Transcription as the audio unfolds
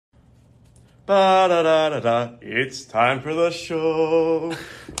Ba-da-da-da-da. It's time for the show.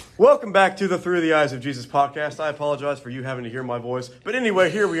 Welcome back to the Through the Eyes of Jesus podcast. I apologize for you having to hear my voice. But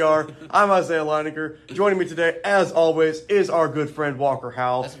anyway, here we are. I'm Isaiah Leininger. Joining me today, as always, is our good friend Walker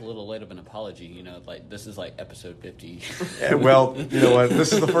Howell. That's a little late of an apology, this is like episode 50. Yeah, well, you know what?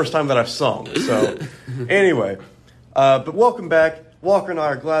 This is the first time that I've sung. So anyway, but welcome back. Walker and I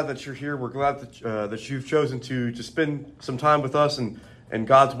are glad that you're here. We're glad that you've chosen to spend some time with us and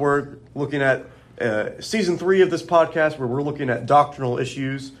God's Word, looking at season 3 of this podcast, where we're looking at doctrinal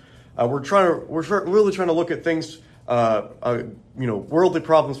issues. We're really trying to look at things, worldly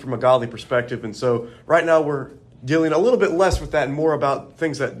problems from a godly perspective. And so right now we're dealing a little bit less with that and more about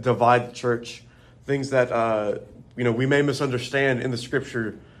things that divide the church, things that we may misunderstand in the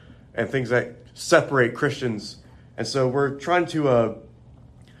Scripture, and things that separate Christians. And so we're trying to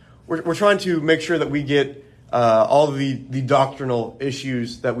make sure that we get all of the doctrinal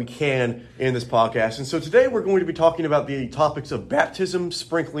issues that we can in this podcast. And so today we're going to be talking about the topics of baptism,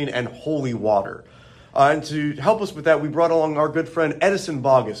 sprinkling, and holy water. And to help us with that, we brought along our good friend Edison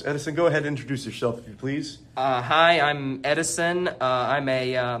Bogus. Edison, go ahead and introduce yourself, if you please. Hi, I'm Edison. I'm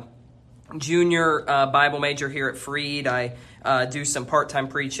a junior Bible major here at Freed. I do some part-time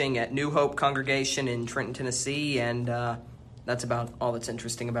preaching at New Hope Congregation in Trenton, Tennessee, and that's about all that's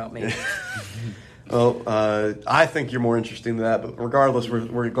interesting about me. Well, I think you're more interesting than that, but regardless,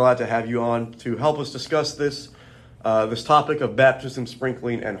 we're glad to have you on to help us discuss this topic of baptism,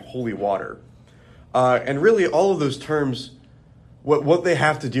 sprinkling, and holy water. And really, all of those terms, what they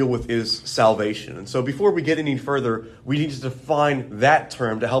have to deal with is salvation. And so before we get any further, we need to define that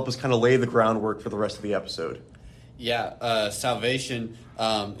term to help us kind of lay the groundwork for the rest of the episode. Yeah, salvation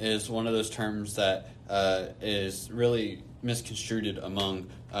is one of those terms that is really misconstrued among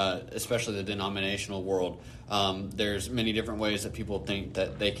especially the denominational world. There's many different ways that people think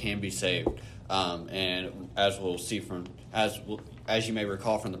that they can be saved, and as we'll see as you may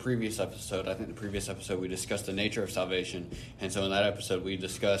recall from the previous episode, I think the previous episode we discussed the nature of salvation, and so in that episode we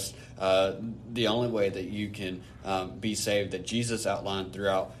discussed the only way that you can be saved that Jesus outlined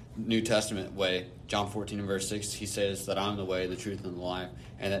throughout New Testament way. John 14 and verse 6, he says that I'm the way, the truth, and the life,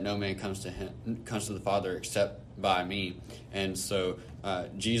 and that no man comes to the Father except by me. And so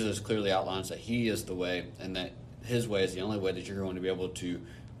Jesus clearly outlines that he is the way, and that his way is the only way that you're going to be able to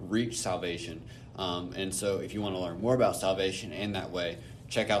reach salvation. And so if you want to learn more about salvation and that way,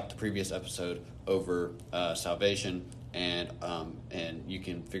 check out the previous episode over salvation, and you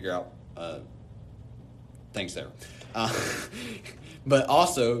can figure out things there. But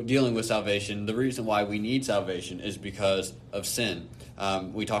also, dealing with salvation, the reason why we need salvation is because of sin.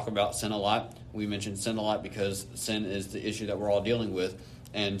 We talk about sin a lot. We mention sin a lot because sin is the issue that we're all dealing with.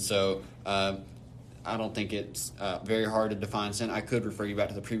 And so I don't think it's very hard to define sin. I could refer you back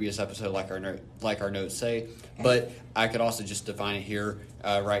to the previous episode like our notes say, but I could also just define it here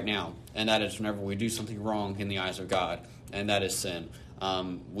right now. And that is whenever we do something wrong in the eyes of God, and that is sin.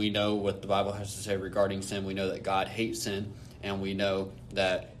 We know what the Bible has to say regarding sin. We know that God hates sin, and we know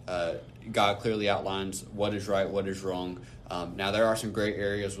that God clearly outlines what is right, what is wrong. Now, there are some gray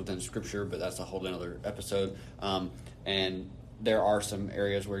areas within Scripture, but that's a whole other episode. And there are some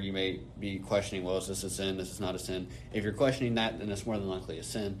areas where you may be questioning, well, is this a sin? This is not a sin. If you're questioning that, then it's more than likely a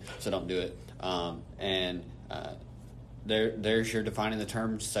sin, so don't do it. There's your defining the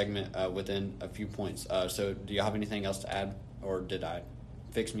terms segment within a few points. So do you have anything else to add, or did I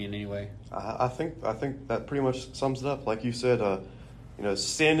fix me in any way? I think that pretty much sums it up. Like you said,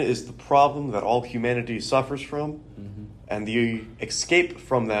 sin is the problem that all humanity suffers from, mm-hmm. and the escape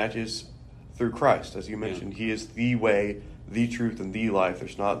from that is through Christ. As you mentioned, He is the way, the truth, and the life.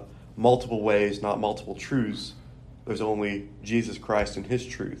 There's not multiple ways, not multiple truths. There's only Jesus Christ and His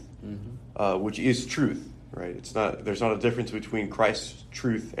truth, mm-hmm. Which is truth, right? There's not a difference between Christ's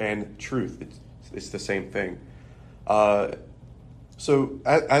truth and truth. It's the same thing. So,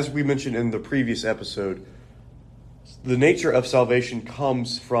 as we mentioned in the previous episode, the nature of salvation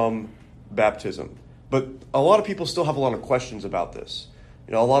comes from baptism. But a lot of people still have a lot of questions about this.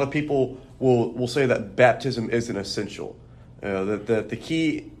 A lot of people will say that baptism isn't essential. That the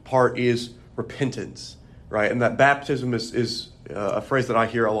key part is repentance, right? And that baptism is a phrase that I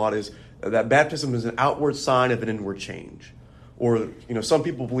hear a lot is that baptism is an outward sign of an inward change. Or, some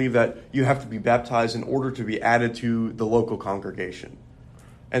people believe that you have to be baptized in order to be added to the local congregation.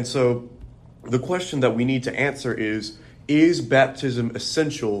 And so the question that we need to answer is baptism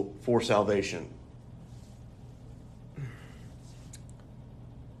essential for salvation?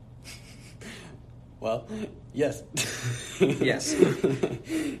 Well, yes. Yes.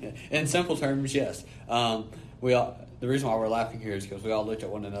 In simple terms, yes. the reason why we're laughing here is because we all looked at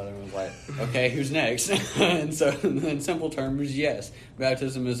one another and was like, okay, who's next? And so, in simple terms, yes,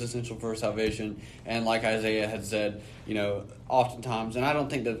 baptism is essential for salvation. And like Isaiah had said, oftentimes, and I don't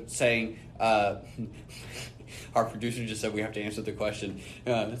think that saying, our producer just said we have to answer the question.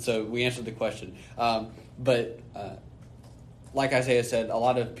 So we answered the question. But like Isaiah said, a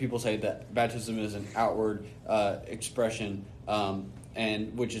lot of people say that baptism is an outward expression,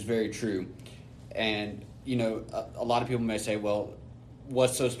 and which is very true. And a lot of people may say, well,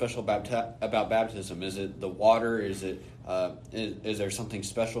 what's so special about baptism? Is it the water? Is it is there something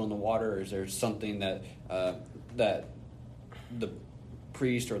special in the water? Is there something that that the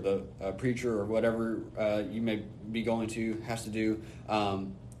priest or the preacher or whatever you may be going to has to do?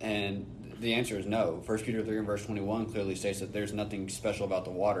 And the answer is no. 1 Peter 3 and verse 21 clearly states that there's nothing special about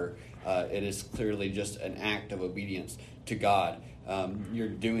the water. It is clearly just an act of obedience to God. You're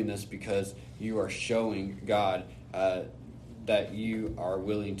doing this because you are showing God that you are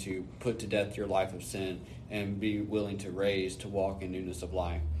willing to put to death your life of sin and be willing to raise to walk in newness of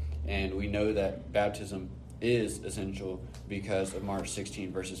life. And we know that baptism is essential because of Mark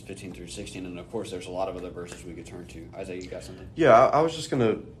 16, verses 15 through 16. And, of course, there's a lot of other verses we could turn to. Isaiah, you got something? Yeah, I was just going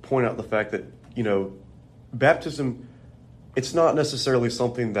to point out the fact that, baptism, it's not necessarily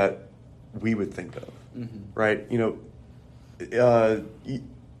something that we would think of, right?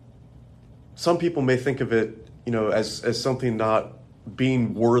 Some people may think of it, as something not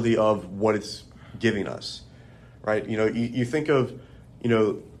being worthy of what it's giving us, right? You think of,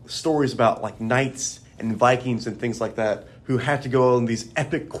 stories about like knights and Vikings and things like that who had to go on these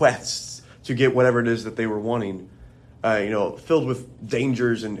epic quests to get whatever it is that they were wanting, filled with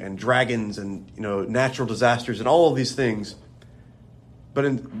dangers and dragons and, natural disasters and all of these things.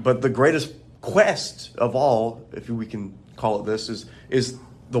 But the greatest quest of all, if we can call it this, is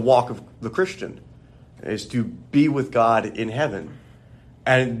the walk of the Christian, is to be with God in heaven.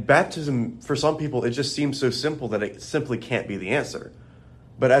 And baptism, for some people, it just seems so simple that it simply can't be the answer.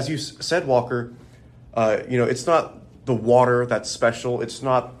 But as you said, Walker, it's not the water that's special. It's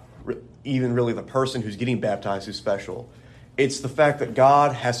not even really the person who's getting baptized who's special. It's the fact that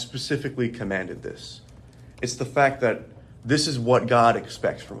God has specifically commanded this. It's the fact that this is what God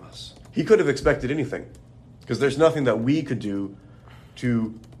expects from us. He could have expected anything, because there's nothing that we could do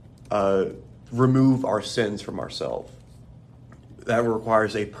to remove our sins from ourselves. That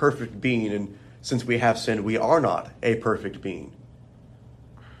requires a perfect being, and since we have sinned, we are not a perfect being.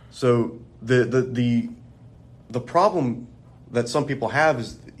 So the problem that some people have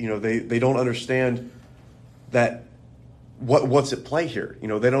is, they don't understand that what's at play here.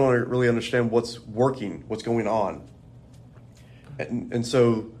 They don't really understand what's working, what's going on, and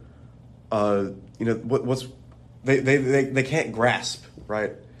so what's they can't grasp,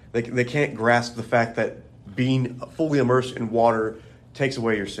 right? They can't grasp the fact that being fully immersed in water takes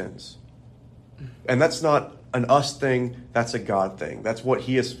away your sins, and that's not an us thing. That's a God thing. That's what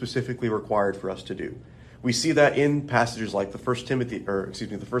He has specifically required for us to do. We see that in passages like the First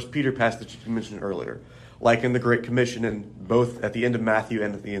Peter passage you mentioned earlier, like in the Great Commission, and both at the end of Matthew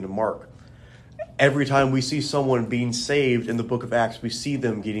and at the end of Mark. Every time we see someone being saved in the book of Acts, we see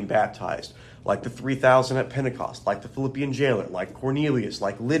them getting baptized, like the 3,000 at Pentecost, like the Philippian jailer, like Cornelius,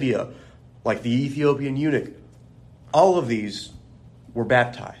 like Lydia, like the Ethiopian eunuch. All of these were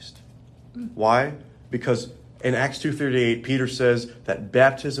baptized. Why? Because in Acts 2:38, Peter says that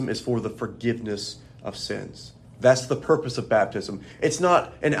baptism is for the forgiveness of sins. That's the purpose of baptism. It's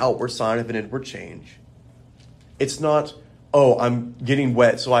not an outward sign of an inward change. It's not, I'm getting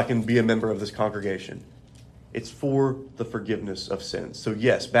wet so I can be a member of this congregation. It's for the forgiveness of sins. So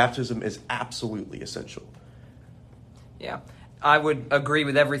yes, baptism is absolutely essential. Yeah, I would agree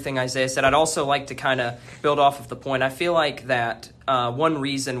with everything Isaiah said. I'd also like to kind of build off of the point. I feel like that one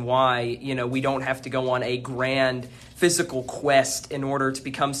reason why, we don't have to go on a grand physical quest in order to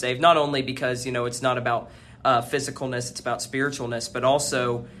become saved, not only because, it's not about physicalness, it's about spiritualness, but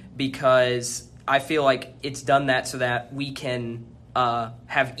also because I feel like it's done that so that we can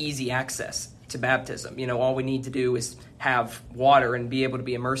have easy access to baptism. All we need to do is have water and be able to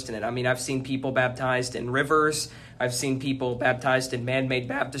be immersed in it. I mean, I've seen people baptized in rivers. I've seen people baptized in man-made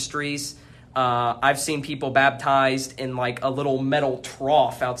baptistries. I've seen people baptized in like a little metal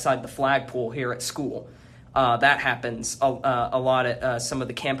trough outside the flagpole here at school. That happens a lot at some of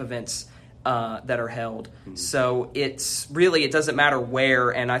the camp events that are held. Mm-hmm. So it doesn't matter where,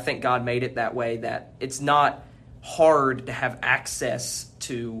 and I think God made it that way, that it's not hard to have access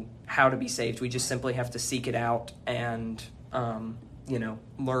to how to be saved. We just simply have to seek it out and,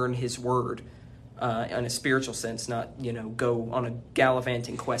 learn His Word in a spiritual sense, not, go on a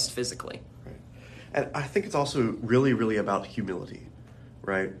gallivanting quest physically. Right. And I think it's also really, really about humility,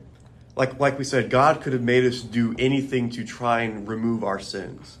 right? Like we said, God could have made us do anything to try and remove our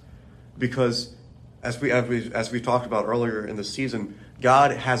sins, because as we talked about earlier in the season,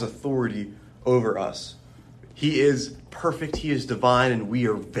 God has authority over us. He is perfect, he is divine, and we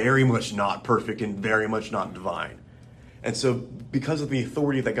are very much not perfect and very much not divine. And so because of the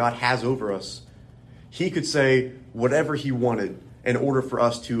authority that God has over us, he could say whatever he wanted in order for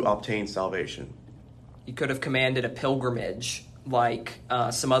us to obtain salvation. He could have commanded a pilgrimage like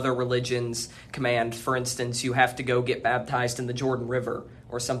some other religions command. For instance, you have to go get baptized in the Jordan River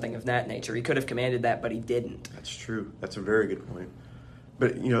or something of that nature. He could have commanded that, but he didn't. That's true. That's a very good point.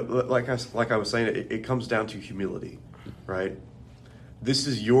 But, like I was saying, it comes down to humility, right? This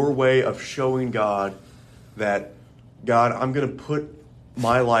is your way of showing God that, God, I'm going to put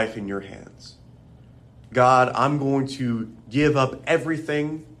my life in your hands. God, I'm going to give up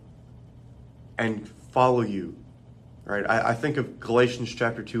everything and follow you, right? I think of Galatians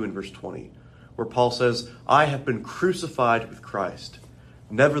chapter 2 and verse 20, where Paul says, I have been crucified with Christ.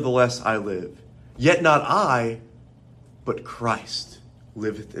 Nevertheless, I live. Yet not I, but Christ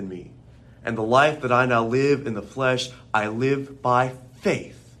liveth in me. And the life that I now live in the flesh, I live by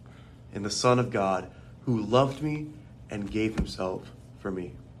faith in the Son of God, who loved me and gave himself for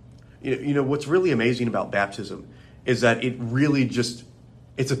me. What's really amazing about baptism is that it really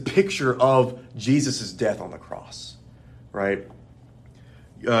it's a picture of Jesus' death on the cross, right?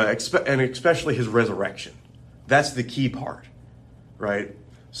 And especially his resurrection. That's the key part, right?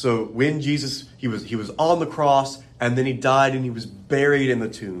 So when Jesus, he was on the cross, and then he died and he was buried in the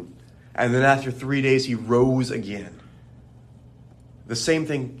tomb. And then after 3 days, he rose again. The same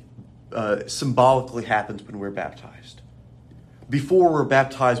thing symbolically happens when we're baptized. Before we're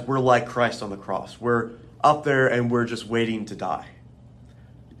baptized, we're like Christ on the cross. We're up there and we're just waiting to die.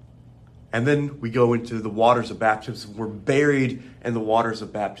 And then we go into the waters of baptism. We're buried in the waters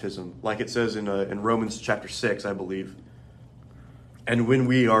of baptism, like it says in Romans chapter 6, I believe. And when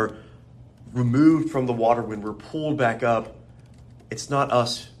we are removed from the water, when we're pulled back up, it's not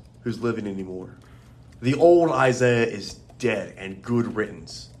us who's living anymore. The old Isaiah is dead and good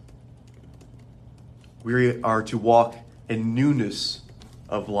riddance. We are to walk in newness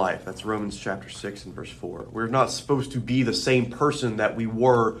of life. That's Romans chapter 6 and verse 4. We're not supposed to be the same person that we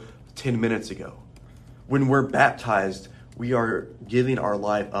were 10 minutes ago. When we're baptized, we are giving our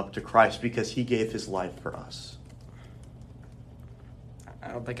life up to Christ because he gave his life for us. I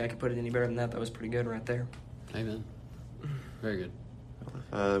don't think I could put it any better than that. That was pretty good right there. Amen. Very good.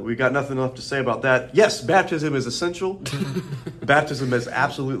 We got nothing left to say about that. Yes, baptism is essential. Baptism is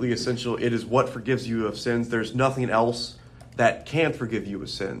absolutely essential. It is what forgives you of sins. There's nothing else that can forgive you of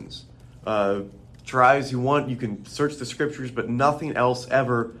sins. Try as you want. You can search the scriptures, but nothing else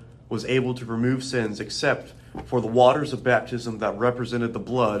ever was able to remove sins except for the waters of baptism that represented the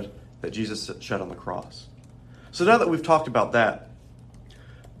blood that Jesus shed on the cross. So now that we've talked about that,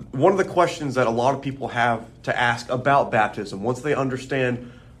 one of the questions that a lot of people have to ask about baptism, once they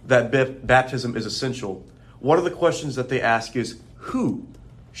understand that baptism is essential, one of the questions that they ask is, who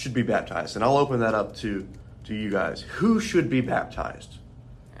should be baptized? And I'll open that up to you guys. Who should be baptized?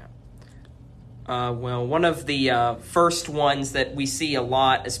 Well, one of the first ones that we see a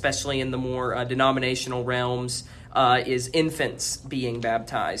lot, especially in the more denominational realms, is infants being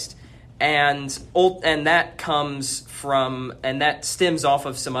baptized. And that comes from, and that stems off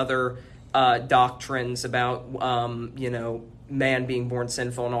of some other doctrines about, man being born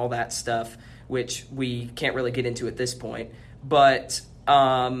sinful and all that stuff, which we can't really get into at this point. But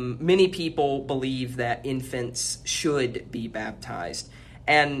many people believe that infants should be baptized.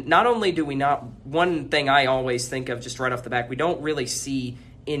 And not only do we not, one thing I always think of just right off the back, we don't really see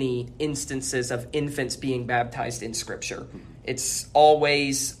any instances of infants being baptized in Scripture. It's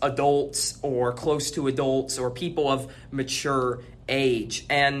always adults or close to adults or people of mature age.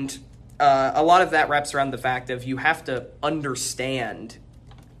 And a lot of that wraps around the fact of you have to understand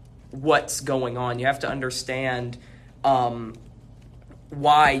what's going on. You have to understand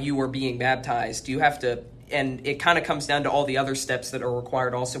why you are being baptized. You have to, and it kind of comes down to all the other steps that are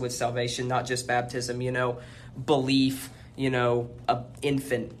required also with salvation, not just baptism, belief. An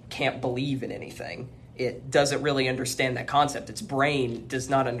infant can't believe in anything. It doesn't really understand that concept. Its brain does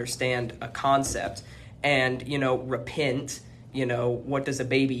not understand a concept. And, repent, what does a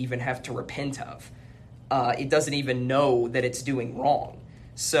baby even have to repent of? It doesn't even know that it's doing wrong.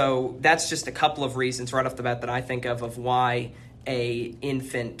 So that's just a couple of reasons right off the bat that I think of why a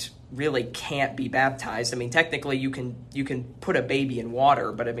infant really can't be baptized. I mean, technically you can put a baby in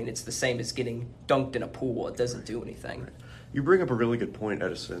water, but I mean, it's the same as getting dunked in a pool. It doesn't do anything. You bring up a really good point,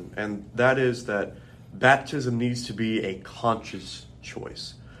 Edison, and that is that baptism needs to be a conscious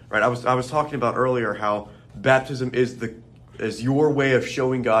choice, right? I was talking about earlier how baptism is your way of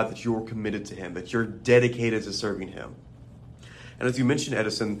showing God that you're committed to Him, that you're dedicated to serving Him. And as you mentioned,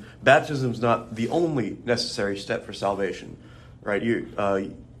 Edison, baptism is not the only necessary step for salvation, right?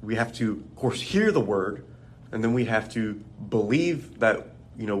 We have to, of course, hear the word, and then we have to believe that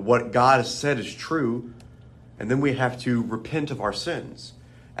what God has said is true, and then we have to repent of our sins.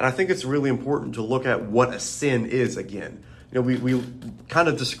 And I think it's really important to look at what a sin is again. We kind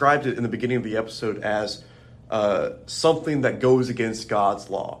of described it in the beginning of the episode as something that goes against God's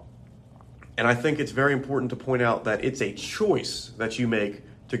law. And I think it's very important to point out that it's a choice that you make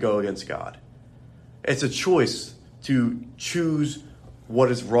to go against God. It's a choice to choose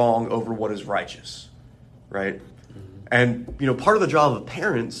what is wrong over what is righteous, right? And, part of the job of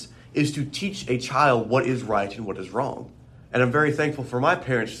parents is to teach a child what is right and what is wrong. And I'm very thankful for my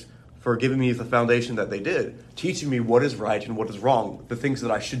parents for giving me the foundation that they did, teaching me what is right and what is wrong, the things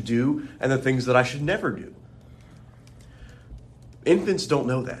that I should do and the things that I should never do. Infants don't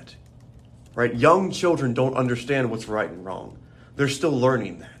know that, right? Young children don't understand what's right and wrong. They're still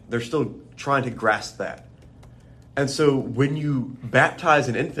learning that. They're still trying to grasp that. And so when you baptize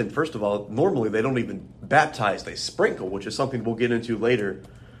an infant, first of all, normally they don't even baptize, they sprinkle, which is something we'll get into later.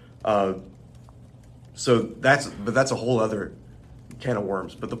 So that's a whole other can of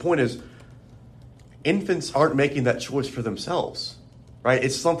worms. But the point is, infants aren't making that choice for themselves, right?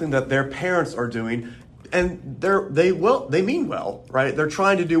 It's something that their parents are doing, and they mean well, right? They're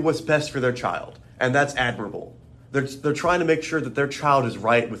trying to do what's best for their child, and that's admirable. They're trying to make sure that their child is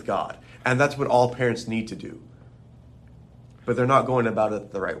right with God, and that's what all parents need to do. But they're not going about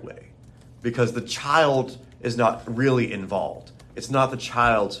it the right way, because the child is not really involved. It's not the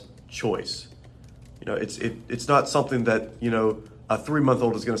child's choice. It's not something that, a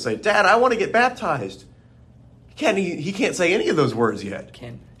 3-month-old is going to say, "Dad, I want to get baptized." He can't say any of those words yet.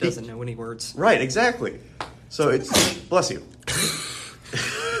 Doesn't know any words. Right, exactly. So it's, bless you.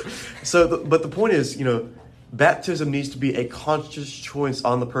 But the point is, baptism needs to be a conscious choice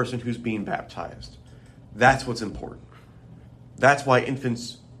on the person who's being baptized. That's what's important. That's why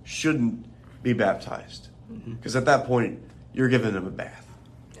infants shouldn't be baptized. Because at that point, you're giving them a bath,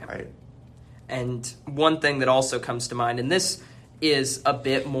 right? And one thing that also comes to mind, and this is a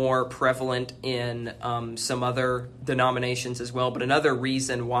bit more prevalent in some other denominations as well, but another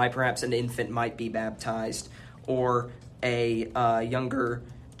reason why perhaps an infant might be baptized or a younger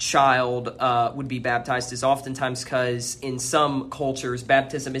child would be baptized is oftentimes because in some cultures,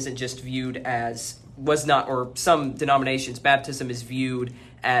 baptism isn't just viewed as, some denominations, baptism is viewed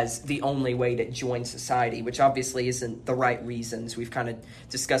as the only way to join society, which obviously isn't the right reasons. We've kind of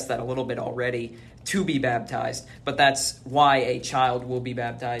discussed that a little bit already, to be baptized, but that's why a child will be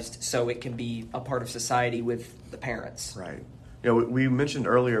baptized, so it can be a part of society with the parents. Right. We mentioned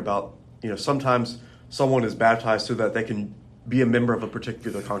earlier about, sometimes someone is baptized so that they can be a member of a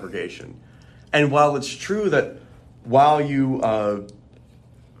particular congregation. And while it's true that when you are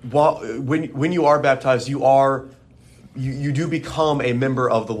baptized, you do become a member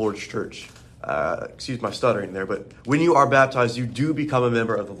of the Lord's church. Excuse my stuttering there, but when you are baptized, you do become a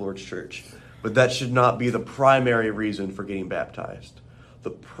member of the Lord's church. But that should not be the primary reason for getting baptized. The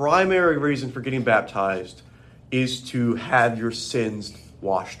primary reason for getting baptized is to have your sins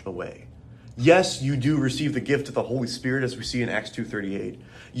washed away. Yes, you do receive the gift of the Holy Spirit, as we see in Acts 2:38.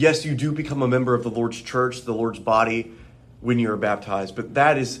 Yes, you do become a member of the Lord's church, the Lord's body, when you're baptized, but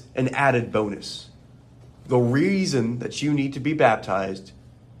that is an added bonus. The reason that you need to be baptized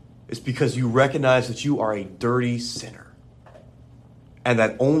is because you recognize that you are a dirty sinner, and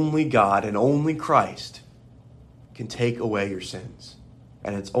that only God and only Christ can take away your sins.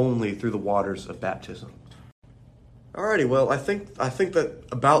 And it's only through the waters of baptism. Alrighty, well, I think that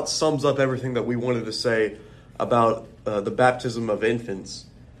about sums up everything that we wanted to say about the baptism of infants.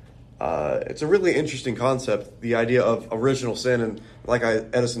 It's a really interesting concept, the idea of original sin, and like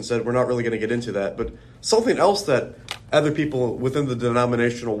Edison said, we're not really going to get into that, but something else that other people within the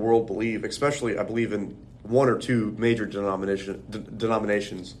denominational world believe, especially I believe in one or two major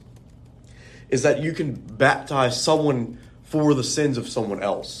denominations, is that you can baptize someone for the sins of someone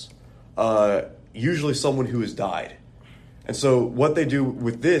else, usually someone who has died. And so what they do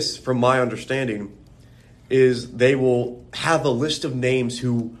with this, from my understanding, is they will have a list of names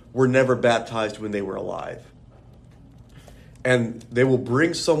who were never baptized when they were alive. And they will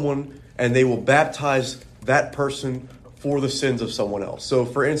bring someone and they will baptize that person for the sins of someone else. So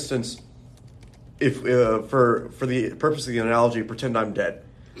for instance, if for the purpose of the analogy, pretend I'm dead.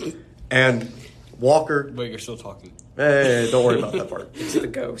 And Walker. But you're still talking. Hey, don't worry about that part. It's the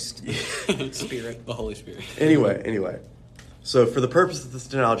ghost. Spirit. The Holy Spirit. Anyway. So for the purpose of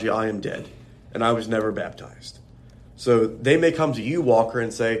this analogy, I am dead, and I was never baptized. So they may come to you, Walker,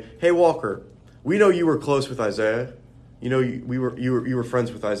 and say, "Hey, Walker, we know you were close with Isaiah. You know you were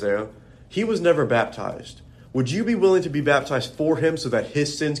friends with Isaiah. He was never baptized. Would you be willing to be baptized for him so that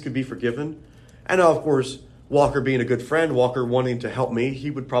his sins could be forgiven?" And now, of course, Walker being a good friend, Walker wanting to help me,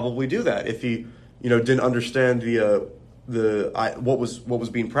 he would probably do that if he, didn't understand what was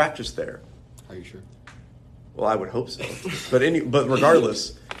being practiced there. Are you sure? Well, I would hope so. But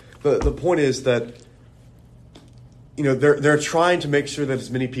regardless, the point is that they're trying to make sure that as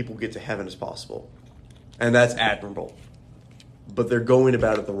many people get to heaven as possible, and that's admirable. But they're going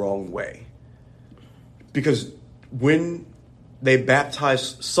about it the wrong way, because when they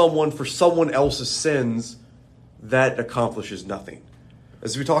baptize someone for someone else's sins, that accomplishes nothing.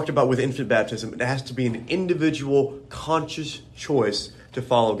 As we talked about with infant baptism, it has to be an individual, conscious choice to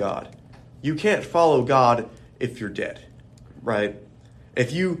follow God. You can't follow God if you're dead, right?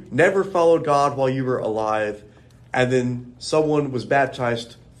 If you never followed God while you were alive, and then someone was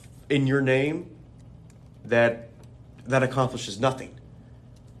baptized in your name, that accomplishes nothing,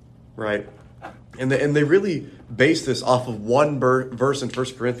 right? And they really base this off of one verse in 1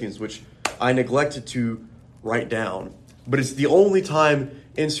 Corinthians, which I neglected to write down. But it's the only time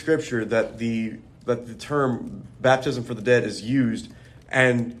in Scripture that the term baptism for the dead is used,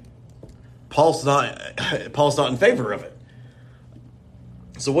 and Paul's not in favor of it.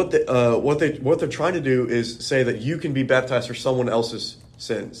 So what they're trying to do is say that you can be baptized for someone else's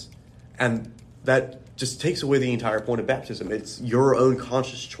sins, and that just takes away the entire point of baptism. It's your own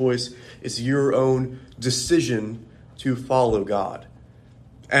conscious choice. It's your own decision to follow God.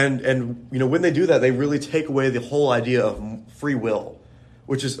 And when they do that, they really take away the whole idea of free will,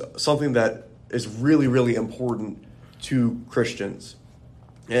 which is something that is really, really important to Christians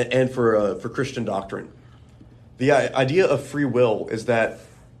and for Christian doctrine. The idea of free will is that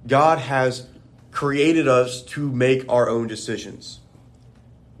God has created us to make our own decisions.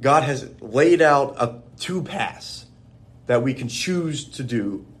 God has laid out two paths that we can choose to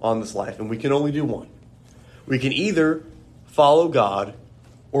do on this life, and we can only do one. We can either follow God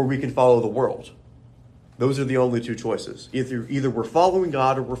or we can follow the world. Those are the only two choices. Either we're following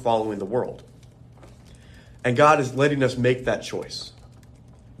God or we're following the world. And God is letting us make that choice.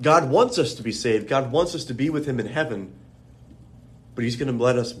 God wants us to be saved. God wants us to be with him in heaven. But he's going to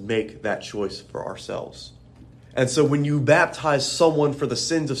let us make that choice for ourselves. And so when you baptize someone for the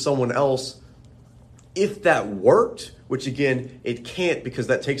sins of someone else, if that worked, which again, it can't because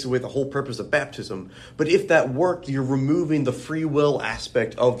that takes away the whole purpose of baptism. But if that worked, you're removing the free will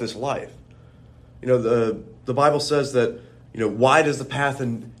aspect of this life. The Bible says that, wide is the path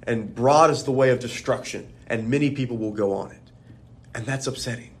and broad is the way of destruction, and many people will go on it. And that's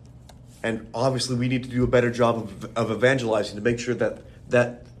upsetting. And obviously we need to do a better job of evangelizing to make sure that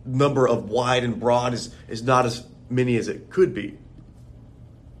that number of wide and broad is not as many as it could be.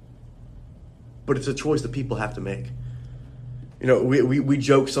 But it's a choice that people have to make. We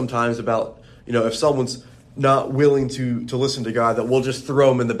joke sometimes about, if someone's not willing to listen to God, that we'll just throw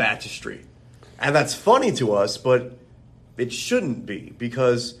them in the baptistry. And that's funny to us, but it shouldn't be,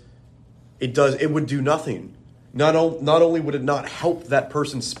 because it would do nothing. Not only would it not help that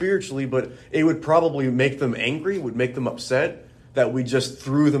person spiritually, but it would probably make them angry, would make them upset that we just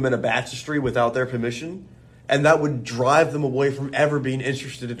threw them in a baptistry without their permission. And that would drive them away from ever being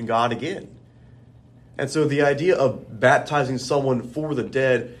interested in God again. And so the idea of baptizing someone for the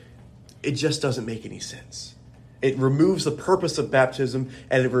dead, it just doesn't make any sense. It removes the purpose of baptism,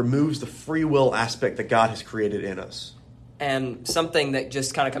 and it removes the free will aspect that God has created in us. And something that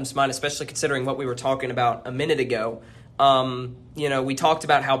just kind of comes to mind, especially considering what we were talking about a minute ago, we talked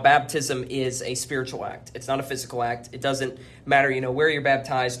about how baptism is a spiritual act. It's not a physical act. It doesn't matter, where you're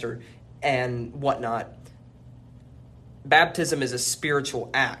baptized and whatnot. Baptism is a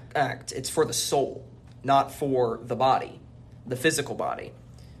spiritual act. It's for the soul, not for the body, the physical body.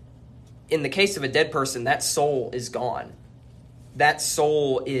 In the case of a dead person, that soul is gone. That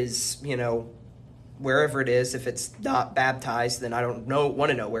soul is, wherever it is. If it's not baptized, then I don't want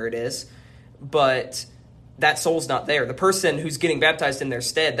to know where it is. But that soul's not there. The person who's getting baptized in their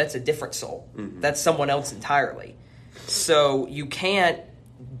stead, that's a different soul. Mm-hmm. That's someone else entirely. So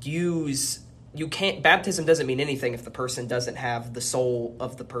baptism doesn't mean anything if the person doesn't have the soul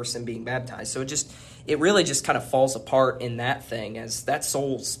of the person being baptized. So it really just kind of falls apart in that thing, as that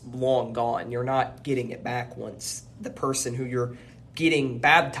soul's long gone. You're not getting it back once the person who you're getting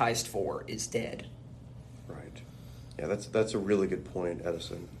baptized for is dead. Right. Yeah, that's a really good point,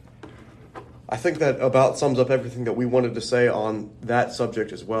 Edison. I think that about sums up everything that we wanted to say on that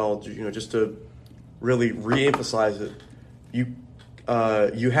subject as well. Just to really re-emphasize it, you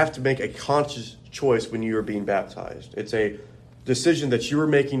have to make a conscious choice when you are being baptized. It's a decision that you are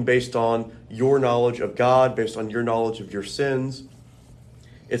making based on your knowledge of God, based on your knowledge of your sins.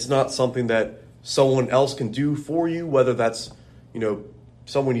 It's not something that someone else can do for you, whether that's,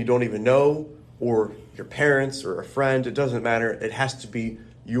 someone you don't even know or your parents or a friend. It doesn't matter. It has to be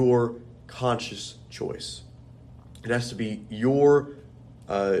your conscious choice. It has to be your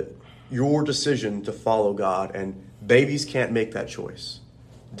decision to follow God, and babies can't make that choice.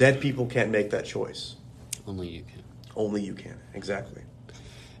 Dead people can't make that choice. Only you can. Only you can, exactly.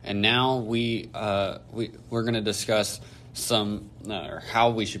 And now we're going to discuss or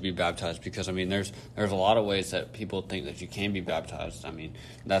how we should be baptized, because there's a lot of ways that people think that you can be baptized.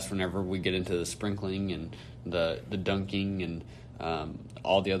 That's whenever we get into the sprinkling and the dunking and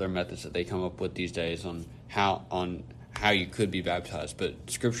all the other methods that they come up with these days on how you could be baptized. But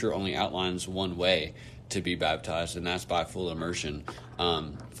Scripture only outlines one way to be baptized, and that's by full immersion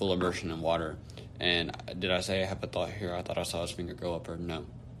in water. And did I say I have a thought here? I thought I saw his finger go up, or no?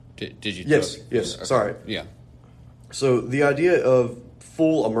 Did you? Yes. Okay. Sorry. Yeah. So the idea of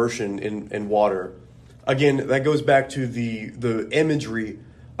full immersion in water, again, that goes back to the imagery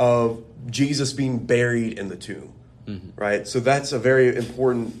of Jesus being buried in the tomb, right? So that's a very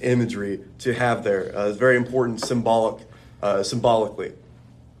important imagery to have there. It's very important symbolically.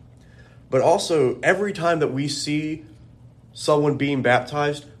 But also, every time that we see someone being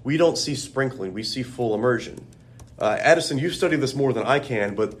baptized, we don't see sprinkling. We see full immersion. Edison, you've studied this more than I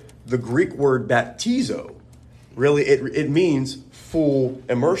can, but the Greek word baptizo, really, it means full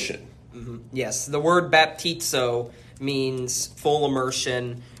immersion. Mm-hmm. Yes, the word baptizo means full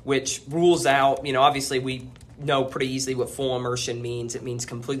immersion, which rules out, obviously we know pretty easily what full immersion means. It means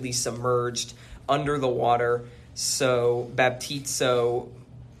completely submerged under the water. So baptizo,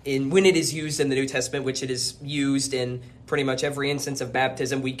 when it is used in the New Testament, which it is used in pretty much every instance of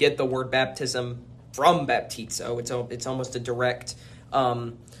baptism, we get the word baptism from baptizo. It's almost a direct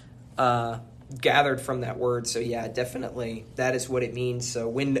gathered from that word. So yeah, definitely that is what it means. So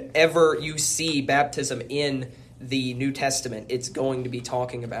whenever you see baptism in the New Testament, it's going to be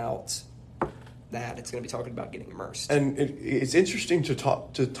talking about that. It's going to be talking about getting immersed. And it's interesting to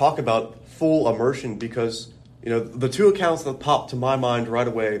talk about full immersion, because the two accounts that pop to my mind right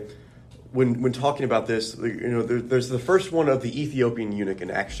away when talking about this, there's the first one of the Ethiopian eunuch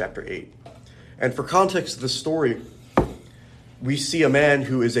in Acts chapter 8. And for context of the story, we see a man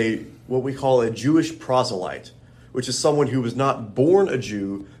who is what we call a Jewish proselyte, which is someone who was not born a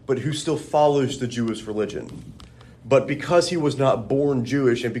Jew, but who still follows the Jewish religion. But because he was not born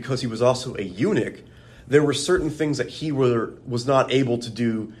Jewish, and because he was also a eunuch, there were certain things that he was not able to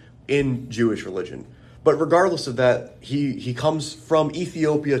do in Jewish religion. But regardless of that, he comes from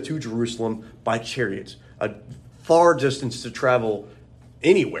Ethiopia to Jerusalem by chariot, a far distance to travel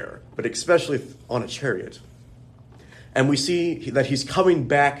anywhere, but especially on a chariot. And we see that he's coming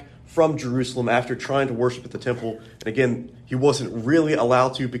back from Jerusalem after trying to worship at the temple. And again, he wasn't really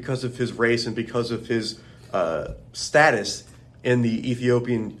allowed to because of his race and because of his status in the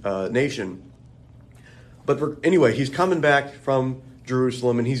Ethiopian nation. But anyway, he's coming back from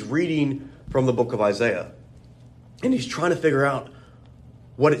Jerusalem, and he's reading from the book of Isaiah. And he's trying to figure out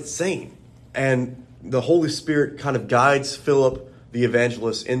what it's saying. And the Holy Spirit kind of guides Philip, the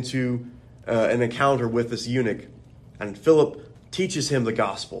evangelist, into an encounter with this eunuch. And Philip teaches him the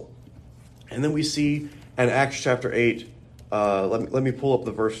gospel. And then we see in Acts chapter 8, let me pull up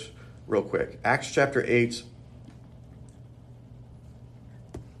the verse real quick. Acts chapter 8.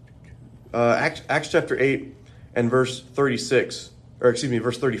 Acts chapter 8 and verse 36. Verse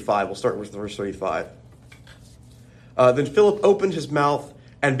 35. We'll start with verse 35. Then Philip opened his mouth,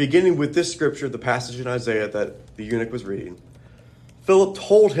 and beginning with this scripture, the passage in Isaiah that the eunuch was reading, Philip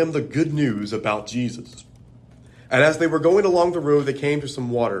told him the good news about Jesus. And as they were going along the road, they came to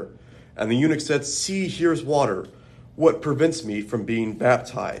some water. And the eunuch said, "See, here's water. What prevents me from being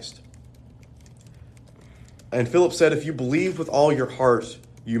baptized?" And Philip said, "If you believe with all your heart,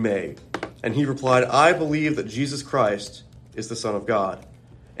 you may." And he replied, "I believe that Jesus Christ is the Son of God."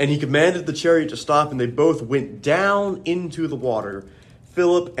 And he commanded the chariot to stop, and they both went down into the water,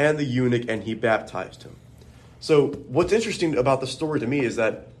 Philip and the eunuch, and he baptized him. So what's interesting about the story to me is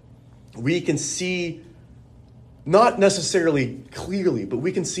that we can see, not necessarily clearly, but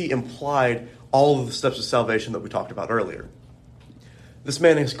we can see implied all of the steps of salvation that we talked about earlier. This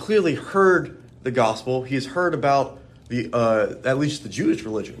man has clearly heard the gospel. He has heard about at least the Jewish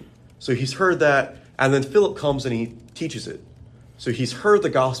religion. So he's heard that, and then Philip comes and he teaches it. So he's heard the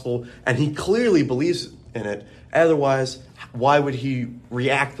gospel, and he clearly believes in it. Otherwise, why would he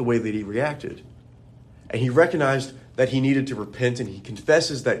react the way that he reacted? And he recognized that he needed to repent, and he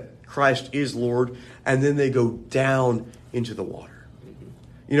confesses that Christ is Lord, and then they go down into the water.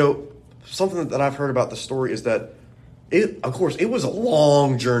 You know, something that I've heard about the story is that, of course, it was a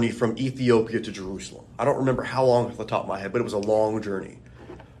long journey from Ethiopia to Jerusalem. I don't remember how long off the top of my head, but it was a long journey.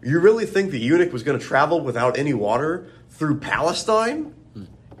 You really think the eunuch was going to travel without any water through Palestine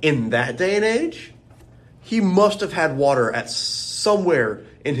in that day and age? He must have had water at somewhere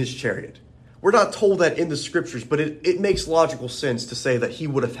in his chariot. We're not told that in the scriptures, but it makes logical sense to say that he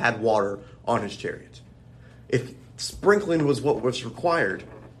would have had water on his chariot. If sprinkling was what was required,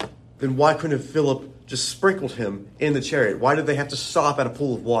 then why couldn't have Philip just sprinkled him in the chariot? Why did they have to stop at a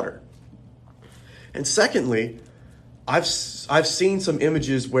pool of water? And secondly, I've seen some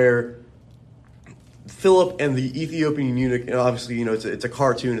images where Philip and the Ethiopian eunuch, and obviously, you know, it's a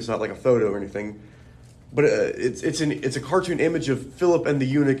cartoon, it's not like a photo or anything, but it's a cartoon image of Philip and the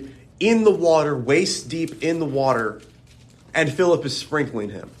eunuch in the water, waist deep in the water, and Philip is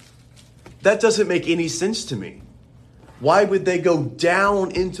sprinkling him. That doesn't make any sense to me. Why would they go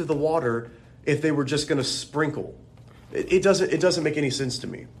down into the water if they were just going to sprinkle? It doesn't make any sense to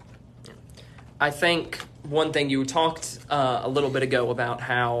me. I think one thing you talked a little bit ago about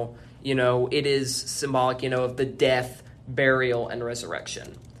how, you know, it is symbolic, you know, of the death, burial, and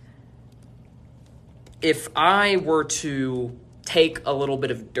resurrection. If I were to take a little bit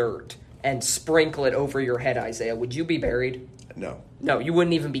of dirt and sprinkle it over your head, Isaiah, would you be buried? No. No, you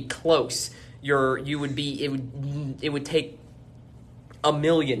wouldn't even be close. It would take a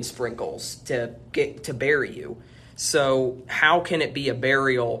million sprinkles to bury you. So how can it be a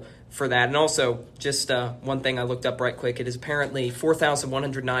burial for that? And also, just one thing I looked up right quick, it is apparently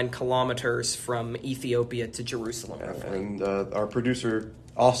 4,109 kilometers from Ethiopia to Jerusalem. And our producer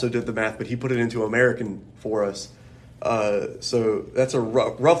also did the math, but he put it into American for us. So that's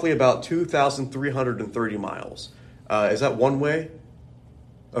roughly about 2,330 miles. Is that one way?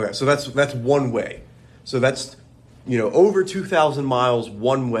 Okay, so that's one way. So that's, you know, over 2,000 miles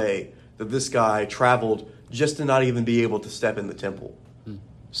one way that this guy traveled just to not even be able to step in the temple.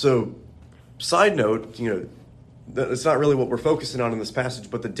 So, side note, you know, that's not really what we're focusing on in this passage,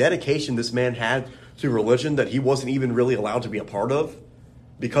 but the dedication this man had to religion that he wasn't even really allowed to be a part of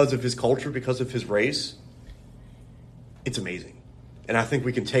because of his culture, because of his race, it's amazing. And I think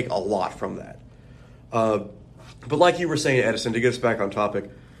we can take a lot from that. But like you were saying, Edison, to get us back on topic,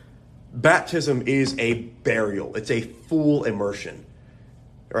 baptism is a burial. It's a full immersion,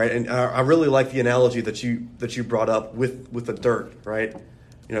 right? And I really like the analogy that you brought up with the dirt, right?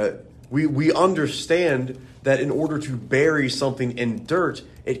 You know, we understand that in order to bury something in dirt,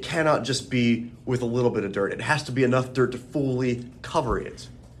 it cannot just be with a little bit of dirt. It has to be enough dirt to fully cover it.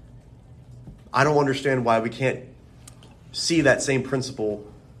 I don't understand why we can't see that same principle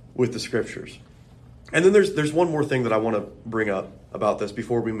with the scriptures. And then there's one more thing that I want to bring up about this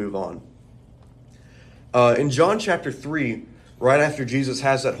before we move on. In John chapter 3, right after Jesus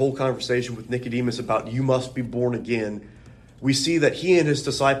has that whole conversation with Nicodemus about you must be born again, we see that he and his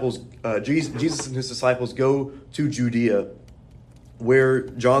disciples, Jesus and his disciples, go to Judea, where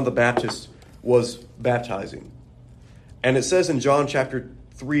John the Baptist was baptizing. And it says in John chapter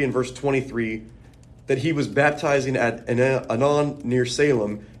 3 and verse 23 that he was baptizing at Anon near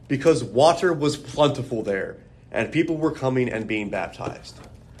Salem because water was plentiful there, and people were coming and being baptized.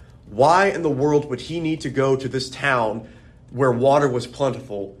 Why in the world would he need to go to this town where water was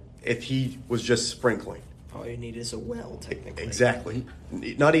plentiful if he was just sprinkling? All you need is a well, technically. Exactly.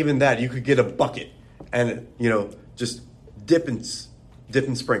 Not even that. You could get a bucket and, you know, just dip and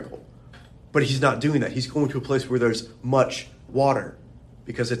sprinkle. But he's not doing that. He's going to a place where there's much water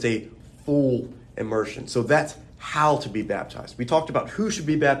because it's a full immersion. So that's how to be baptized. We talked about who should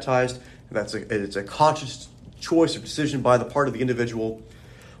be baptized. It's a conscious choice or decision by the part of the individual.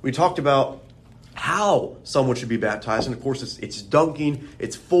 We talked about how someone should be baptized, and of course it's dunking,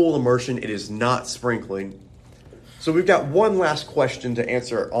 it's full immersion, it is not sprinkling. So we've got one last question to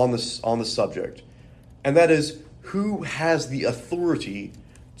answer on the subject, and that is, who has the authority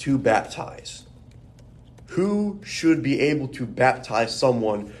to baptize? Who should be able to baptize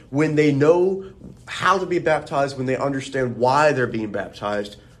someone when they know how to be baptized, when they understand why they're being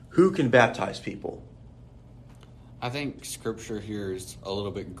baptized? Who can baptize people? I think scripture here is a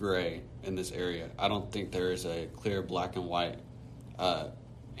little bit gray in this area. I don't think there is a clear black and white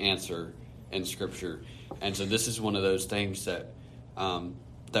answer in scripture. And so this is one of those things that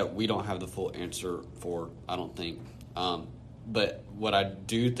that we don't have the full answer for, I don't think. But what I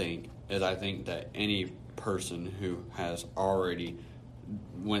do think is I think that any person who has already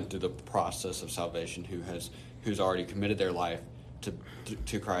went through the process of salvation, who's already committed their life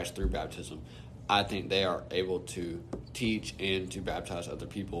to Christ through baptism, I think they are able to teach and to baptize other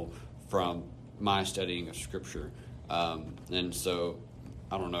people from my studying of Scripture. And so,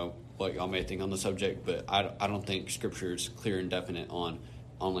 I don't know what y'all may think on the subject, but I don't think Scripture is clear and definite on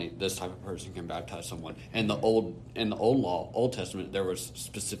only this type of person can baptize someone. In the old law, Old Testament, there was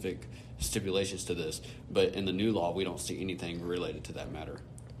specific stipulations to this, but in the new law, we don't see anything related to that matter.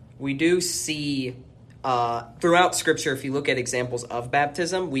 We do see throughout Scripture, if you look at examples of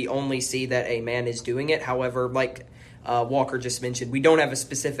baptism, we only see that a man is doing it. However, like Walker just mentioned, we don't have a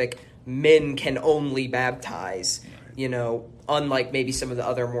specific men can only baptize, unlike maybe some of the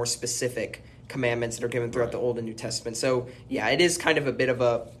other more specific commandments that are given throughout the Old and New Testament. So, yeah, it is kind of a bit of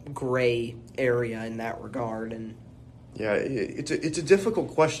a gray area in that regard. And yeah, it's a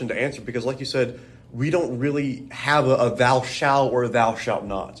difficult question to answer because, like you said, we don't really have a thou shalt or a thou shalt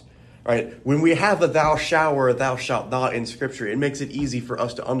not, right? When we have a thou shalt or a thou shalt not in Scripture, it makes it easy for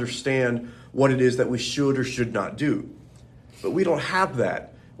us to understand what it is that we should or should not do. But we don't have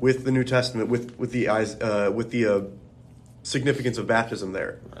that with the New Testament, with the significance of baptism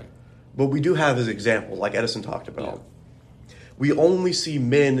there. Right. What we do have is examples, like Edison talked about. Yeah. We only see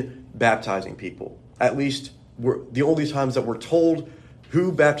men baptizing people. At least the only times that we're told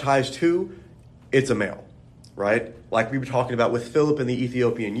who baptized who, it's a male, right? Like we were talking about with Philip and the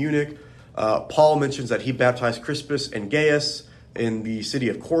Ethiopian eunuch. Paul mentions that he baptized Crispus and Gaius in the city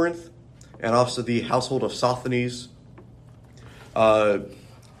of Corinth, and also the household of Sosthenes.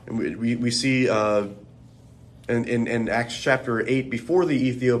 We see in Acts chapter 8, before the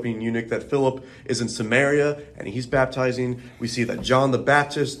Ethiopian eunuch, that Philip is in Samaria and he's baptizing. We see that John the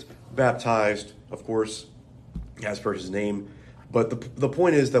Baptist baptized, of course, as per his name. But the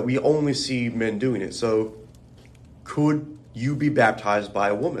point is that we only see men doing it. So could you be baptized by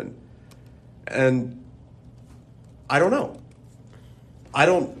a woman? And I don't know. I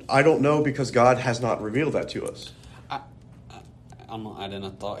don't know because God has not revealed that to us. I'm adding a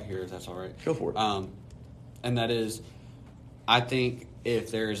thought here, if that's all right. Go for it. And that is, I think if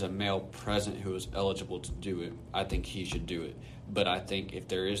there is a male present who is eligible to do it, I think he should do it. But I think if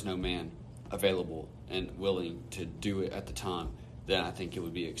there is no man available and willing to do it at the time, then I think it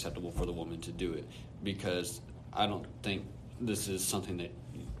would be acceptable for the woman to do it. Because I don't think this is something that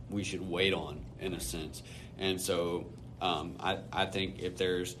we should wait on, in a sense. And so I think if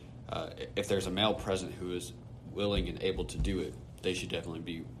there's a male present who is willing and able to do it, they should definitely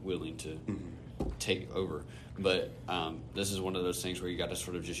be willing to take over. But this is one of those things where you got to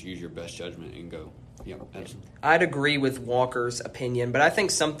sort of just use your best judgment and go, I'd agree with Walker's opinion, but I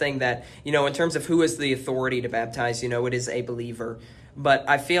think something that, in terms of who is the authority to baptize, it is a believer. But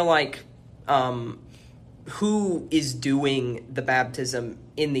I feel like who is doing the baptism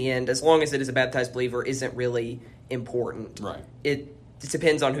in the end, as long as it is a baptized believer, isn't really important. Right. It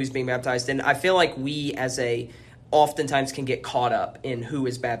depends on who's being baptized. And I feel like we oftentimes can get caught up in who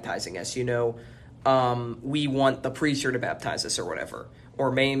is baptizing us. We want the preacher to baptize us or whatever.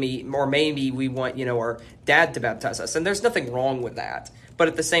 Or maybe we want, our dad to baptize us. And there's nothing wrong with that. But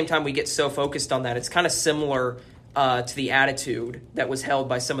at the same time, we get so focused on that. It's kind of similar to the attitude that was held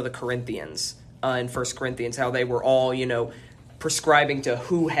by some of the Corinthians in 1 Corinthians, how they were all, prescribing to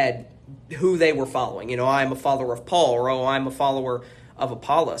who they were following. I'm a follower of Paul, or I'm a follower of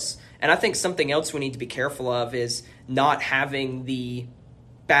Apollos. And I think something else we need to be careful of is not having the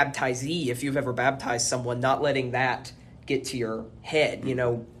baptizee, if you've ever baptized someone, not letting that get to your head.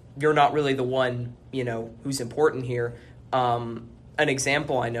 You're not really the one, who's important here. An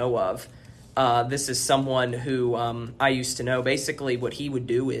example I know of, this is someone who I used to know. Basically what he would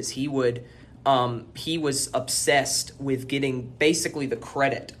do is he was obsessed with getting basically the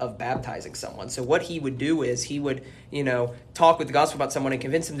credit of baptizing someone. So what he would do is he would, talk with the gospel about someone and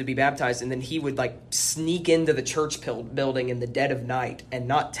convince them to be baptized, and then he would sneak into the church building in the dead of night and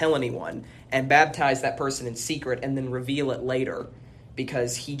not tell anyone and baptize that person in secret and then reveal it later,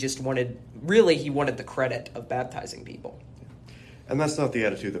 because he wanted the credit of baptizing people. And that's not the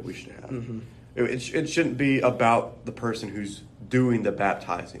attitude that we should have. Mm-hmm. It shouldn't be about the person who's doing the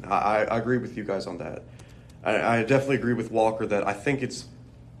baptizing. I agree with you guys on that. I definitely agree with Walker that I think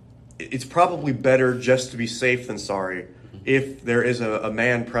it's probably better just to be safe than sorry if there is a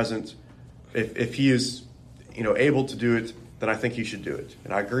man present. If he is, able to do it, then I think he should do it.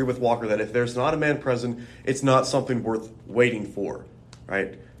 And I agree with Walker that if there's not a man present, it's not something worth waiting for,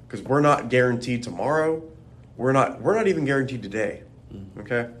 right? Because we're not guaranteed tomorrow. We're not even guaranteed today.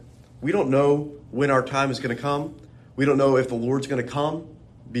 Okay? We don't know when our time is going to come. We don't know if the Lord's going to come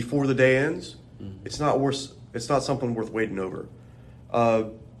before the day ends. It's not worth. It's not something worth waiting over.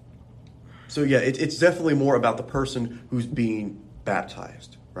 So yeah, it's definitely more about the person who's being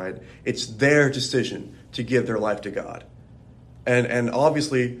baptized, right? It's their decision to give their life to God, and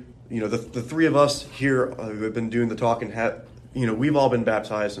obviously, the three of us here who have been doing the talking we've all been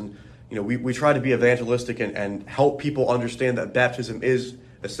baptized, and we try to be evangelistic and help people understand that baptism is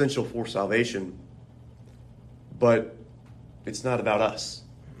essential for salvation, but it's not about us,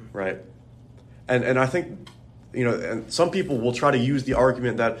 right? And I think, and some people will try to use the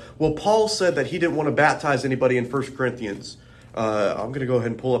argument that, well, Paul said that he didn't want to baptize anybody in 1 Corinthians. I'm going to go ahead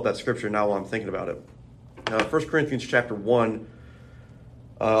and pull up that scripture now while I'm thinking about it. 1 Corinthians chapter 1,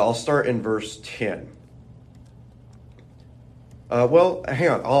 I'll start in verse 10. Well, hang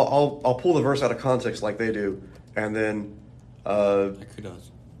on. I'll pull the verse out of context like they do, and then Like who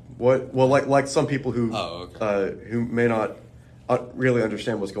does? what? Well, like some people who okay. who may not really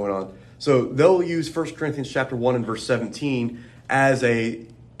understand what's going on. So they'll use 1 Corinthians chapter 1 and verse 17 as a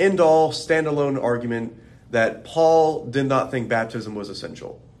end-all, standalone argument that Paul did not think baptism was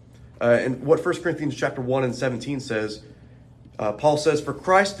essential. And what 1 Corinthians chapter 1 and 17 says, Paul says, "For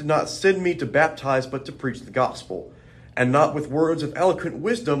Christ did not send me to baptize, but to preach the gospel, and not with words of eloquent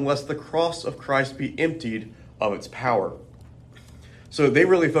wisdom, lest the cross of Christ be emptied of its power." So they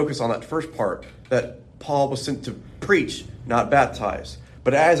really focus on that first part, that Paul was sent to preach, not baptize.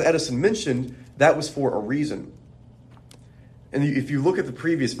 But as Edison mentioned, that was for a reason. And if you look at the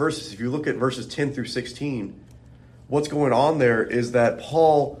previous verses, if you look at verses 10 through 16, what's going on there is that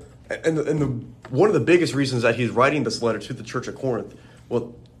Paul, one of the biggest reasons that he's writing this letter to the church of Corinth,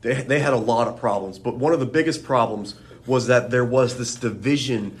 well, they had a lot of problems, but one of the biggest problems was that there was this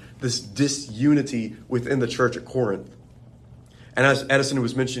division, this disunity within the church at Corinth. And as Edison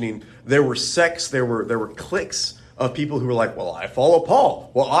was mentioning, there were sects, there were cliques of people who were like, well, I follow Paul.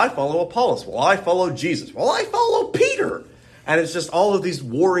 Well, I follow Apollos. Well, I follow Jesus. Well, I follow Peter. And it's just all of these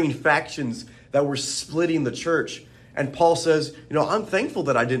warring factions that were splitting the church. And Paul says, I'm thankful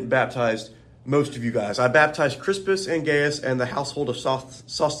that I didn't baptize most of you guys. I baptized Crispus and Gaius and the household of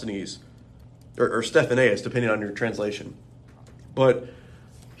Sosthenes, or Stephaneus, depending on your translation. But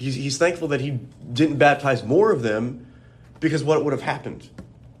he's thankful that he didn't baptize more of them, because what would have happened?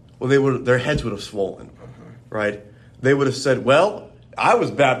 Well, their heads would have swollen, right? They would have said, well, I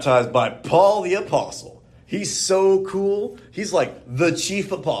was baptized by Paul the Apostle. He's so cool. He's like the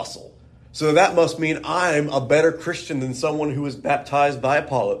chief apostle. So that must mean I'm a better Christian than someone who was baptized by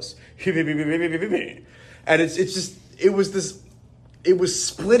Apollos. And it was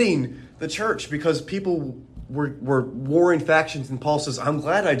splitting the church because people were warring factions, and Paul says, I'm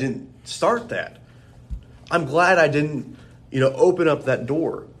glad I didn't start that. I'm glad I didn't, open up that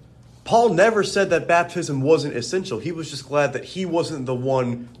door. Paul never said that baptism wasn't essential. He was just glad that he wasn't the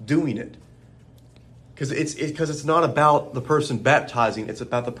one doing it. Because it's not about the person baptizing. It's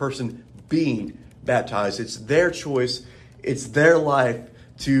about the person being baptized. It's their choice. It's their life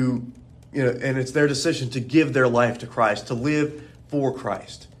and it's their decision to give their life to Christ, to live for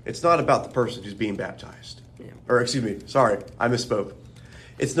Christ. It's not about the person who's being baptized. Yeah. Or excuse me, sorry, I misspoke.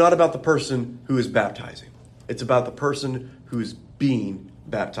 It's not about the person who is baptizing. It's about the person who's being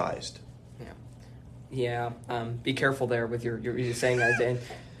baptized. Yeah. Be careful there with your saying that, and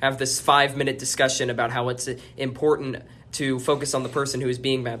have this 5-minute discussion about how it's important to focus on the person who is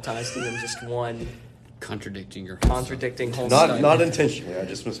being baptized, and then just one Contradicting whole Not intentionally. I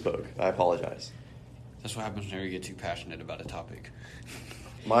just misspoke. I apologize. That's what happens whenever you get too passionate about a topic.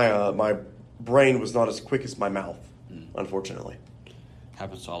 My brain was not as quick as my mouth, unfortunately.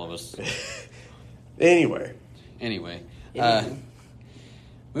 Happens to all of us. Anyway.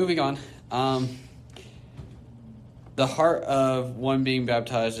 Moving on. The heart of one being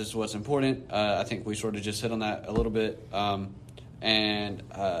baptized is what's important. I think we sort of just hit on that a little bit.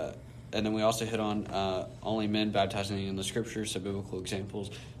 And then we also hit on only men baptizing in the scriptures, so biblical examples.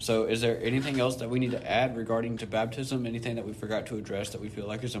 So is there anything else that we need to add regarding to baptism? Anything that we forgot to address that we feel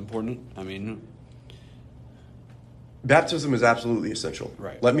like is important? Baptism is absolutely essential.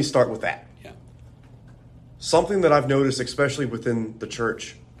 Right. Let me start with that. Yeah. Something that I've noticed, especially within the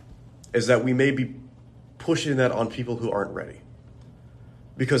church, is that we may be pushing that on people who aren't ready.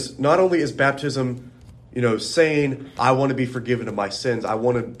 Because not only is baptism, saying, I want to be forgiven of my sins, I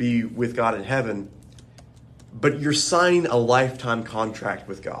want to be with God in heaven, but you're signing a lifetime contract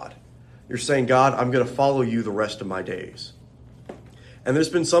with God. You're saying, God, I'm going to follow you the rest of my days. And there's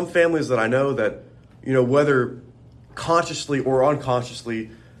been some families that I know that, whether consciously or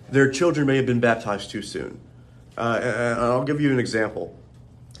unconsciously, their children may have been baptized too soon. And I'll give you an example.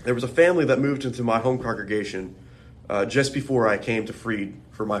 There was a family that moved into my home congregation just before I came to Freed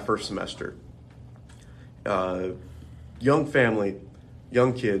for my first semester. young family,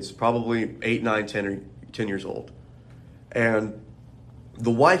 young kids, probably 8, 9, 10 years old. And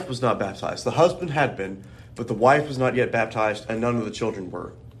the wife was not baptized. The husband had been, but the wife was not yet baptized, and none of the children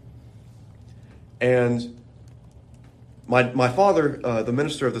were. And my father, the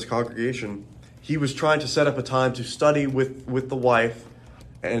minister of this congregation, he was trying to set up a time to study with the wife,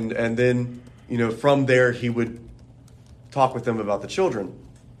 and then, from there he would talk with them about the children.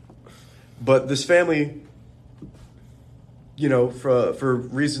 But this family, for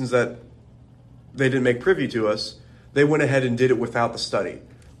reasons that they didn't make privy to us, they went ahead and did it without the study,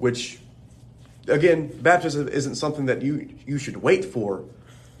 which, again, baptism isn't something that you should wait for,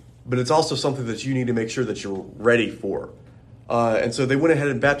 but it's also something that you need to make sure that you're ready for. And so they went ahead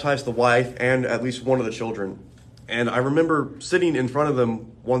and baptized the wife and at least one of the children. And I remember sitting in front of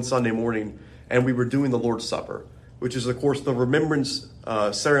them one Sunday morning, and we were doing the Lord's Supper, which is, of course, the remembrance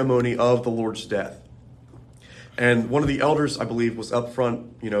ceremony of the Lord's death. And one of the elders, I believe, was up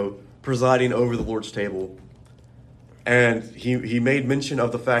front, presiding over the Lord's table. And he made mention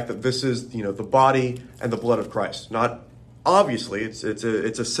of the fact that this is, the body and the blood of Christ. Not obviously, it's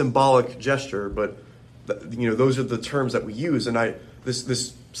a symbolic gesture, but those are the terms that we use. And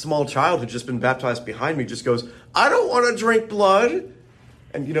this small child who'd just been baptized behind me just goes, "I don't want to drink blood."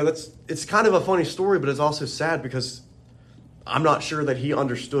 And it's kind of a funny story, but it's also sad because I'm not sure that he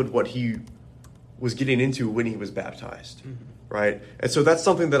understood what he was getting into when he was baptized. Mm-hmm. Right? And so that's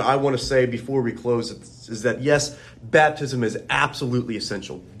something that I want to say before we close, is that yes, baptism is absolutely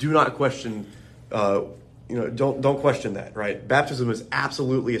essential. Do not question, don't question that, right? Baptism is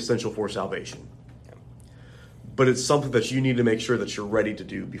absolutely essential for salvation. But it's something that you need to make sure that you're ready to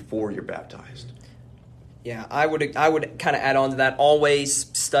do before you're baptized. Yeah, I would kind of add on to that.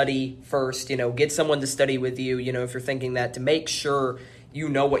 Always study first, get someone to study with you, if you're thinking that, to make sure you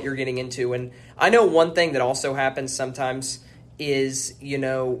know what you're getting into. And I know one thing that also happens sometimes is,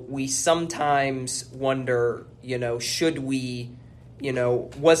 we sometimes wonder, should we,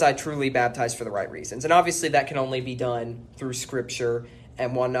 was I truly baptized for the right reasons? And obviously that can only be done through Scripture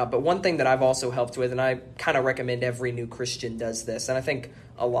and whatnot. But one thing that I've also helped with, and I kind of recommend every new Christian does this, and I think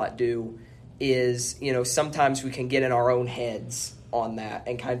a lot do, is, sometimes we can get in our own heads on that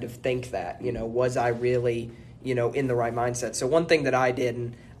and kind of think that, was I really, in the right mindset? So one thing that I did,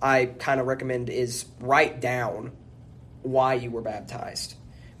 and I kind of recommend, is write down why you were baptized.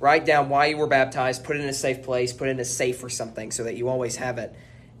 Write down why you were baptized, put it in a safe place, put it in a safe or something so that you always have it.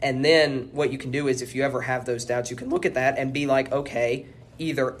 And then what you can do is, if you ever have those doubts, you can look at that and be like, okay,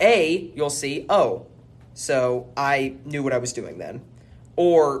 either A, you'll see, oh, so I knew what I was doing then.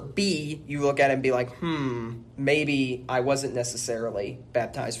 Or B, you look at it and be like, maybe I wasn't necessarily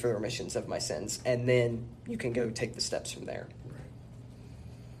baptized for the remissions of my sins. And then you can go take the steps from there.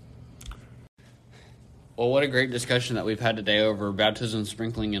 Well, what a great discussion that we've had today over baptism,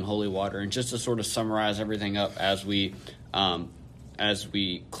 sprinkling, and holy water. And just to sort of summarize everything up as we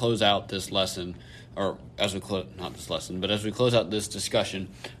close out this lesson, or as we close, not this lesson, but as we close out this discussion,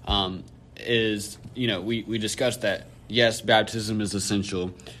 we discussed that, yes, baptism is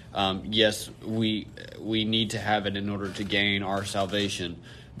essential. Yes, we need to have it in order to gain our salvation.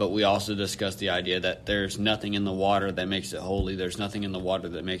 But we also discussed the idea that there's nothing in the water that makes it holy. There's nothing in the water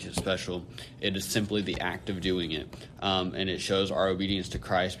that makes it special. It is simply the act of doing it. And it shows our obedience to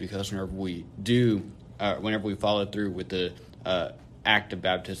Christ, because whenever we follow through with the act of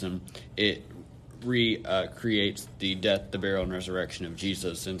baptism, it recreates the death, the burial, and resurrection of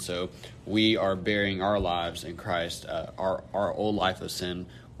Jesus. And so we are burying our lives in Christ, our old life of sin.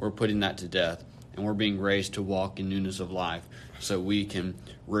 We're putting that to death, and we're being raised to walk in newness of life, so we can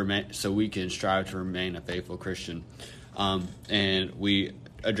strive to remain a faithful Christian. And we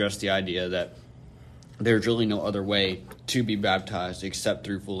address the idea that there's really no other way to be baptized except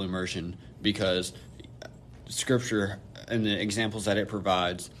through full immersion, because Scripture and the examples that it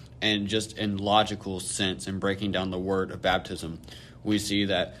provides, and just in logical sense, in breaking down the word of baptism, we see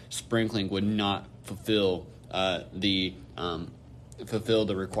that sprinkling would not fulfill the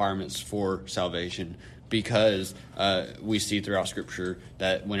requirements for salvation, because we see throughout Scripture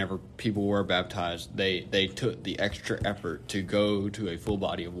that whenever people were baptized, they took the extra effort to go to a full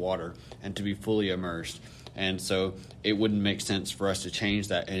body of water and to be fully immersed. And so it wouldn't make sense for us to change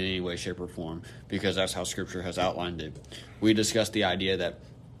that in any way, shape, or form, because that's how Scripture has outlined it. We discussed the idea that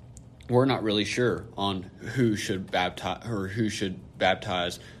we're not really sure on who should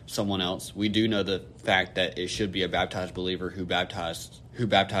baptize someone else. We do know the fact that it should be a baptized believer who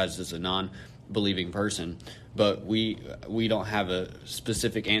baptizes a non believing person, but we don't have a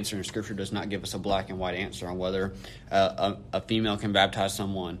specific answer, and Scripture does not give us a black and white answer on whether a female can baptize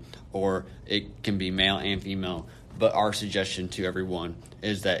someone or it can be male and female. But our suggestion to everyone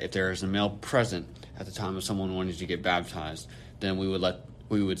is that if there is a male present at the time of someone wanting to get baptized, then we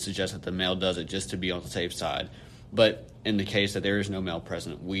would suggest that the male does it just to be on the safe side. But in the case that there is no male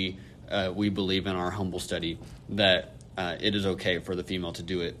present, we believe in our humble study that it is okay for the female to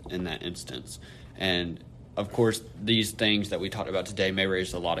do it in that instance. And of course, these things that we talked about today may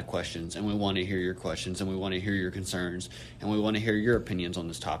raise a lot of questions, and we want to hear your questions, and we want to hear your concerns, and we want to hear your opinions on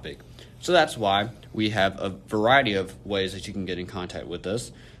this topic. So that's why we have a variety of ways that you can get in contact with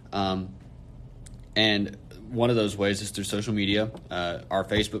us. And one of those ways is through social media, our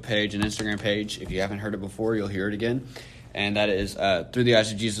Facebook page and Instagram page. If you haven't heard it before, you'll hear it again. And that is Through the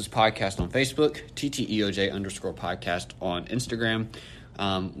Eyes of Jesus podcast on Facebook, TTEOJ_podcast on Instagram.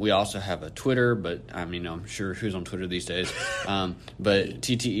 We also have a Twitter, but I mean, I'm sure who's on Twitter these days. But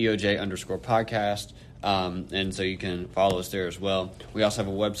TTEOJ_podcast. And so you can follow us there as well. We also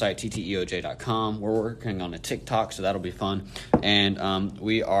have a website, TTEOJ.com. We're working on a TikTok, so that'll be fun. And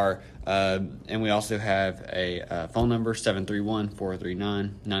we also have a phone number,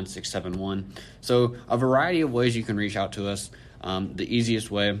 731-439-9671. So a variety of ways you can reach out to us. The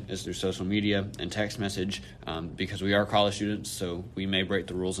easiest way is through social media and text message, because we are college students, so we may break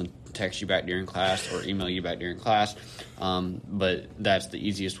the rules and text you back during class or email you back during class, but that's the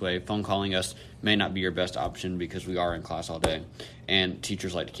easiest way. Phone calling us may not be your best option because we are in class all day, and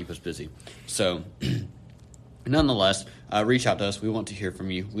teachers like to keep us busy. So nonetheless, reach out to us. We want to hear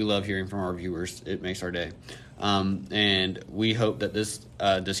from you. We love hearing from our viewers. It makes our day. And we hope that this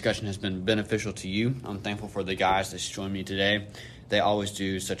discussion has been beneficial to you. I'm thankful for the guys that joined me today. They always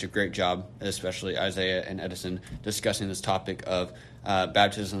do such a great job, especially Isaiah and Edison, discussing this topic of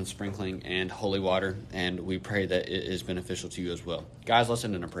baptism, sprinkling, and holy water. And we pray that it is beneficial to you as well. Guys, let's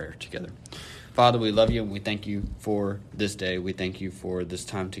end in a prayer together. Father, we love you, and we thank you for this day. We thank you for this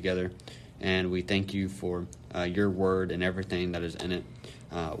time together. And we thank you for your word and everything that is in it.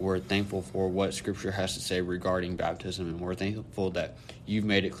 We're thankful for what Scripture has to say regarding baptism, and we're thankful that you've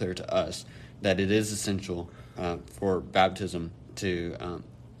made it clear to us that it is essential for baptism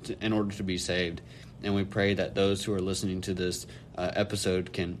in order to be saved. And we pray that those who are listening to this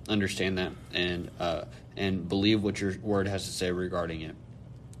episode can understand that and believe what your word has to say regarding it.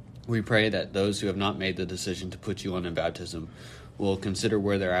 We pray that those who have not made the decision to put you on in baptism will consider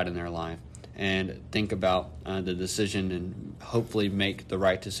where they're at in their life and think about the decision and hopefully make the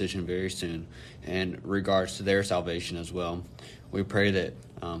right decision very soon in regards to their salvation as well. We pray that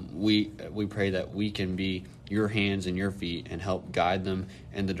we pray that we can be your hands and your feet and help guide them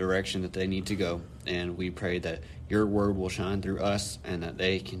in the direction that they need to go. And we pray that your word will shine through us and that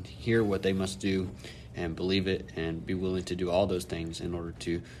they can hear what they must do and believe it and be willing to do all those things in order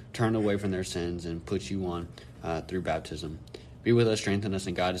to turn away from their sins and put you on through baptism. Be with us, strengthen us,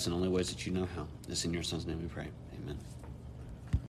 and guide us in only ways that you know how. This in your Son's name we pray. Amen.